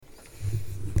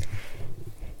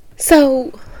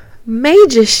So,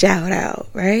 major shout out,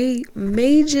 right?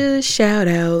 Major shout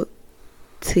out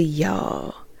to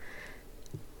y'all.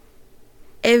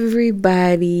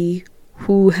 Everybody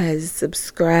who has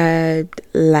subscribed,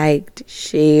 liked,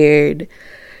 shared,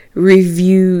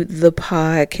 reviewed the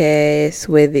podcast,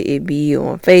 whether it be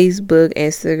on Facebook,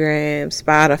 Instagram,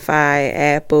 Spotify,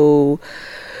 Apple,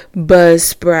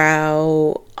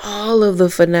 Buzzsprout, all of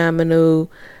the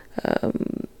phenomenal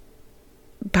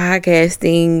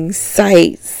podcasting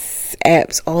sites,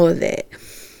 apps, all of that.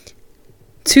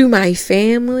 To my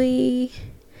family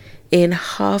in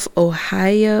Hoff,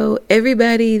 Ohio,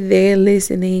 everybody there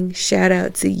listening, shout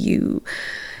out to you.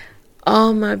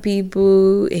 All my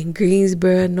people in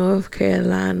Greensboro, North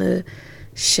Carolina,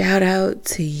 shout out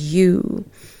to you.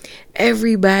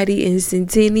 Everybody in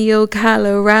Centennial,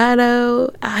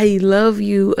 Colorado, I love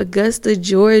you. Augusta,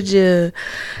 Georgia,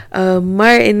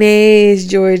 Martinez,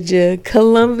 Georgia,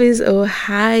 Columbus,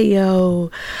 Ohio,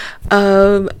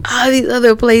 all these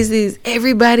other places.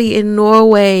 Everybody in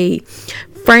Norway,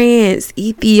 France,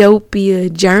 Ethiopia,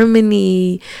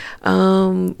 Germany,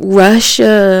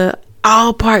 Russia,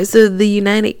 all parts of the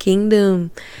United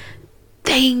Kingdom.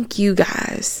 Thank you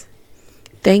guys.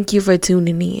 Thank you for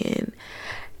tuning in.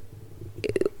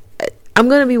 I'm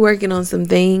going to be working on some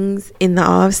things in the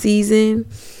off season.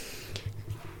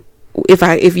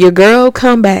 If your girl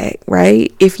come back,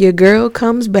 right? If your girl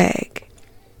comes back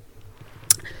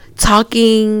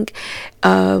talking,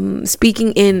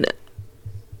 speaking in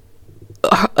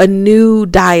a new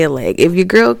dialect. If your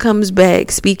girl comes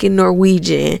back speaking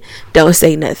Norwegian, don't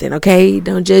say nothing, okay?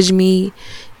 Don't judge me,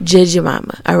 judge your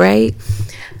mama, all right?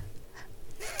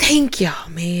 Thank y'all,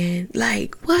 man.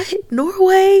 Like, what?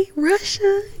 Norway?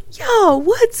 Russia? Y'all,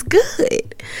 what's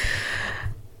good?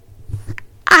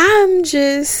 I'm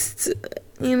just, a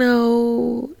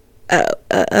little,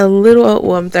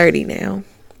 well, I'm 30 now,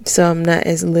 so I'm not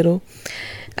as little.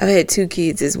 I've had 2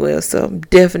 kids as well, so I'm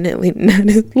definitely not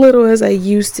as little as I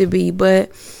used to be,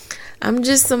 but I'm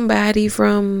just somebody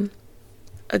from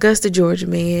Augusta, Georgia,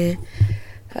 man,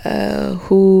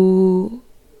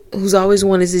 who's always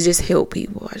wanted to just help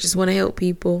people. I just want to help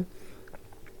people.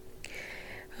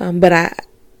 But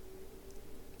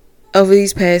over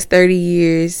these past 30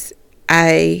 years,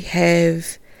 I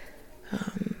have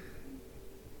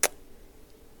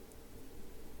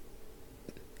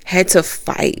had to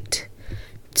fight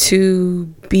to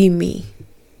be me.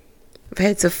 I've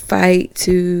had to fight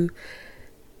to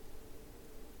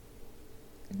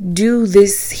do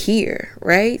this here,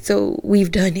 right? So we've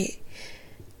done it.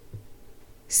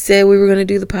 Said we were going to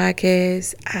do the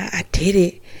podcast. I did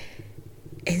it.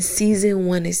 And season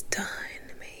 1 is done,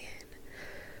 man.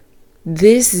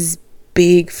 This is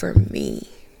big for me.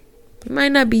 It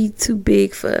might not be too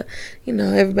big for,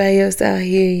 everybody else out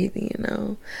here,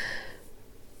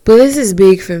 But this is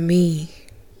big for me.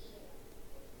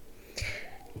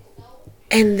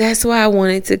 And that's why I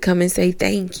wanted to come and say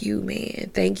thank you,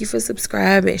 man. Thank you for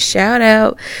subscribing. Shout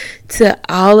out to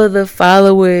all of the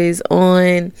followers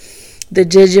on the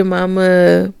Judge Your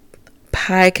Mama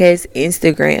podcast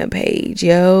Instagram page,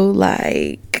 yo.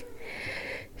 Like,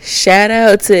 shout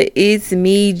out to It's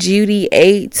Me Judy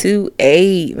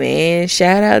 828, man.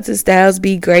 Shout out to Styles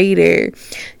Be Greater.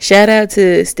 Shout out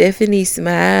to Stephanie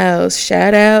Smiles.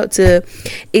 Shout out to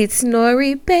It's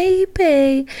Nori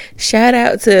Baby. Shout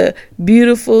out to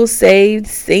Beautiful Saved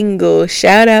Single.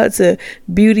 Shout out to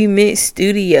Beauty Mint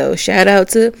Studio. Shout out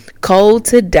to Cold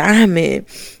to Diamond.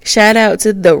 Shout out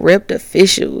to the Ripped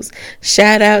Officials.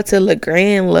 Shout out to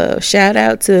LeGrand Love. Shout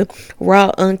out to Raw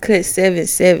Uncut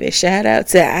 77. Shout out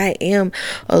to I Am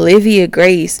Olivia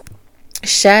Grace.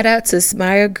 Shout out to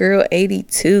Smile Girl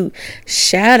 82.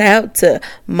 Shout out to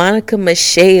Monica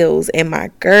Michelle's and my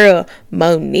girl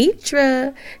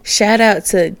Monitra. Shout out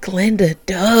to Glenda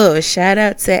Dove. Shout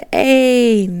out to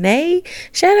Nay.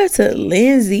 Shout out to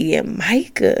Lindsay and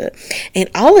Micah and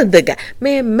all of the guys.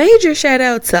 Man, major shout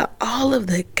out to all of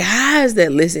the guys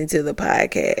that listen to the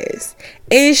podcast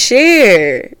and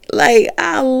share. Like,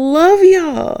 I love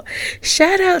y'all.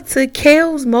 Shout out to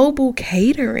Kale's Mobile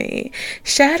Catering.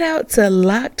 Shout out to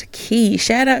Locked Key.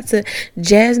 Shout out to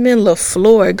Jasmine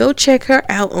LaFleur. Go check her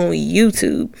out on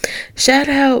YouTube. Shout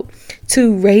out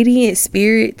to Radiant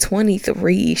Spirit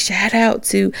 23. Shout out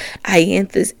to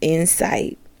Ianthus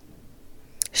Insight.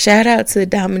 Shout out to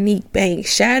Dominique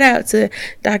Banks. Shout out to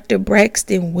Dr.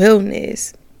 Braxton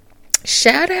Wellness.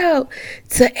 Shout out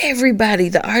to everybody,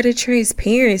 the Art of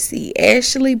Transparency,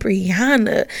 Ashley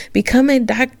Brianna, Becoming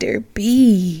Dr.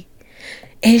 B.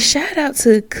 And shout out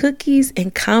to Cookies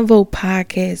and Convo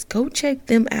Podcast. Go check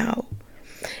them out.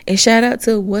 And shout out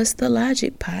to What's the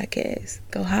Logic Podcast.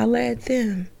 Go holla at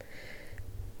them.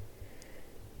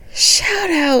 shout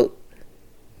out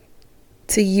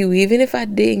to you, even if I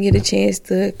didn't get a chance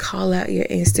to call out your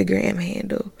Instagram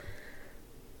handle.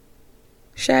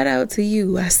 Shout out to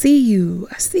you. I see you.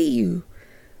 I see you.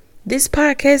 This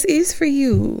podcast is for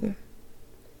you.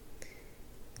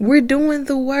 We're doing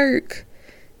the work.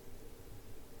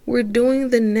 We're doing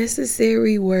the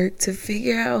necessary work to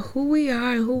figure out who we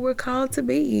are and who we're called to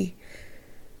be.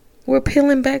 We're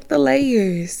peeling back the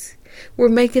layers. We're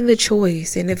making the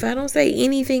choice. And if I don't say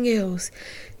anything else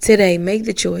today, make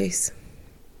the choice.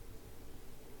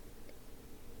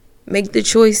 Make the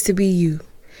choice to be you.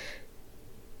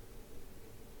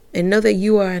 And know that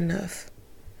you are enough.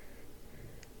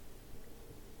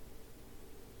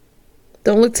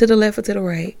 Don't look to the left or to the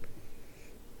right.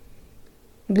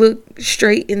 Look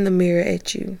straight in the mirror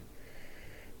at you.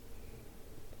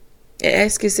 And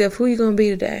ask yourself, who you going to be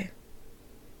today?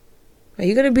 Are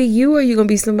you going to be you or are you going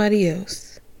to be somebody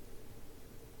else?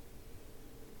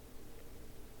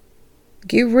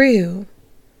 Get real.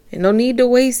 And no need to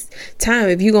waste time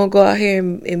if you're going to go out here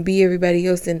and be everybody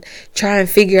else and try and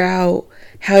figure out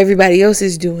how everybody else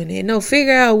is doing it. No,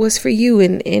 figure out what's for you.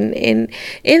 And in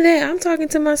that, I'm talking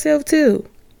to myself too.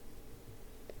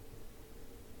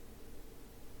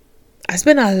 I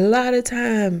spend a lot of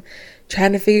time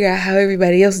trying to figure out how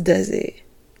everybody else does it,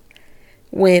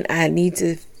 when I need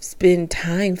to spend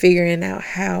time figuring out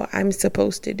how I'm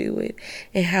supposed to do it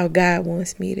and how God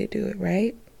wants me to do it,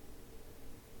 right?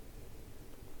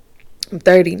 I'm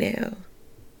 30 now.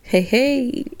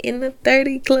 Hey, in the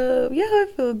 30 club. Yo, I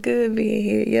feel good being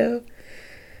here, yo.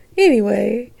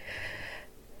 Anyway.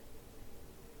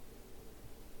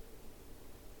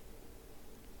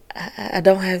 I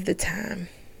don't have the time.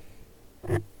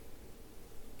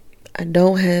 I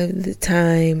don't have the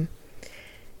time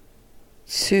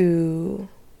to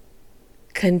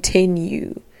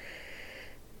continue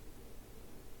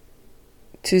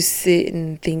to sit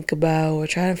and think about or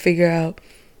try to figure out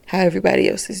how everybody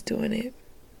else is doing it.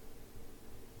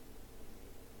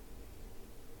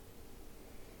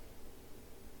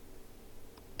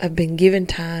 I've been given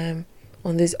time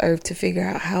on this earth to figure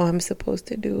out how I'm supposed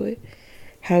to do it,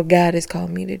 how God has called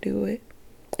me to do it.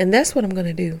 And that's what I'm going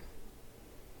to do.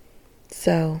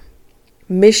 So,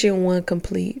 mission 1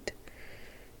 complete.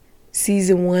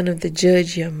 Season 1 of the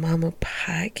Judge Your Mama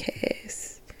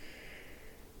podcast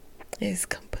is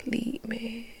complete,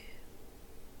 man.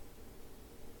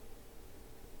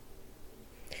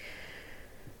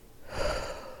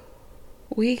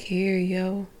 We here,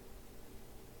 yo.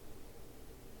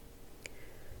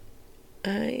 I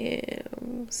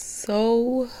am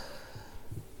so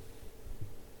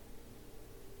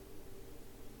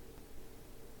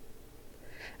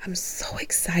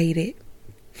excited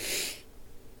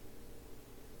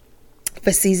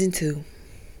for season 2.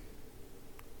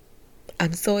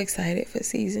 I'm so excited for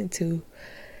season 2.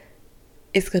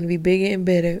 It's going to be bigger and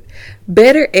better.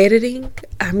 Better editing.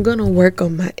 I'm going to work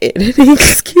on my editing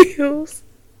skills.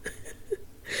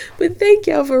 But thank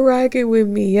y'all for rocking with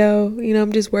me, yo. You know,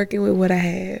 I'm just working with what I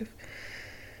have.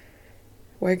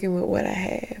 Working with what I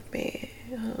have,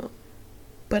 man.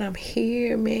 But I'm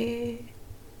here, man.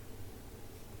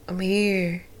 I'm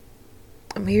here.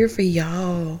 I'm here for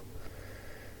y'all.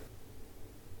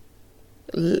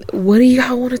 What do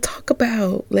y'all want to talk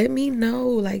about? Let me know.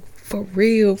 Like, for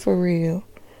real, for real.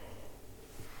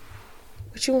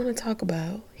 What you want to talk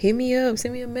about? Hit me up.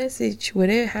 Send me a message.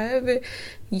 Whatever. However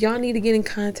y'all need to get in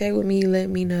contact with me, let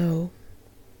me know.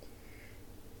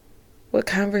 What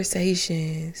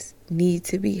conversations need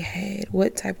to be had?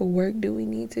 What type of work do we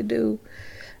need to do?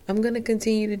 I'm going to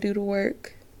continue to do the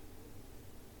work.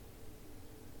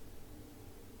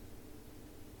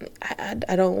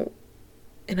 I don't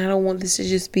want this to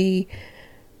just be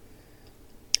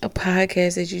a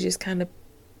podcast that you just kind of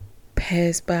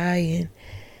pass by and,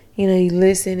 you know, you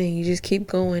listen and you just keep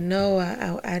going. No,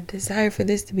 I desire for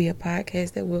this to be a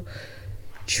podcast that will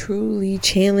truly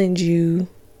challenge you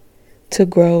to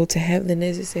grow, to have the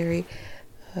necessary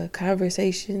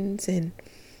conversations, and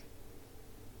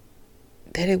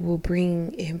that it will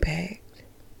bring impact.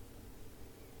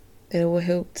 That it will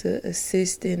help to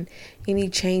assist in any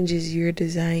changes you're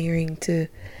desiring to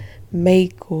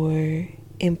make or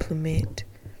implement.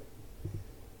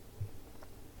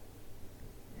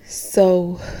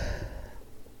 So,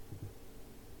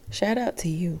 shout out to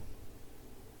you.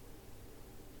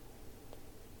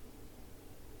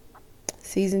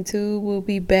 Season 2 will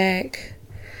be back.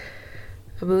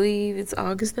 I believe it's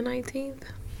August the 19th.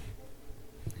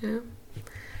 Yeah.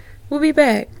 We'll be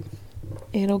back.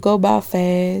 It'll go by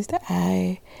fast.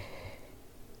 I'm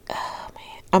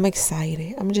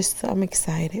excited. I'm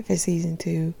excited for season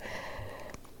 2.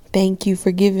 Thank you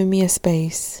for giving me a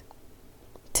space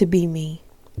to be me.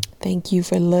 Thank you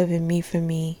for loving me for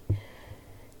me.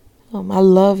 I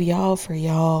love y'all for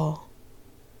y'all.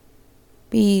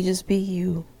 Just be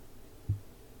you.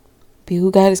 Be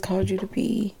who God has called you to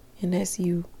be, and that's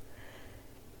you.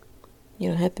 You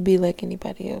don't have to be like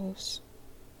anybody else.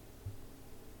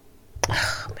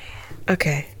 Oh, man.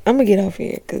 Okay, I'm gonna get off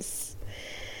here because,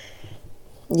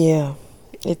 yeah,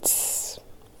 it's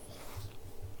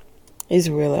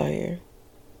real out here.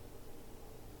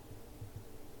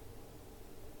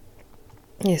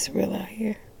 It's real out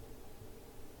here.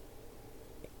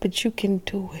 But you can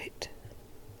do it.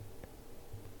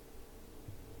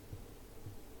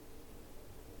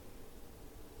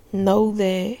 Know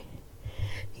that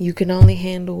you can only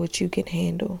handle what you can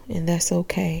handle, and that's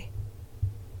okay.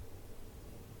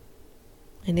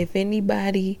 And if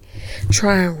anybody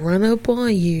try and run up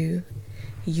on you,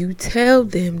 you tell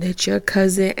them that your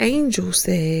cousin Angel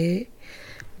said,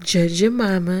 judge your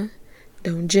mama,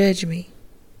 don't judge me.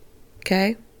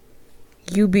 Okay?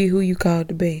 You be who you called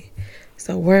to be.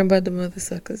 So worrying about the mother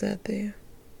suckers out there.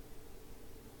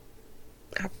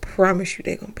 I promise you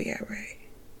they're going to be alright.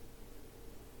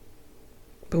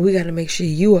 But we got to make sure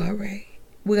you alright.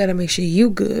 We got to make sure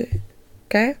you good.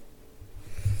 Okay?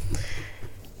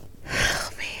 Oh,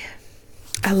 man.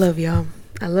 I love y'all.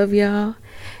 I love y'all.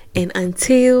 And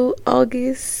until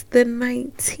August the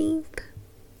 19th,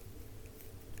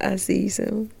 I'll see you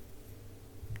soon.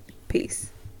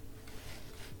 Peace.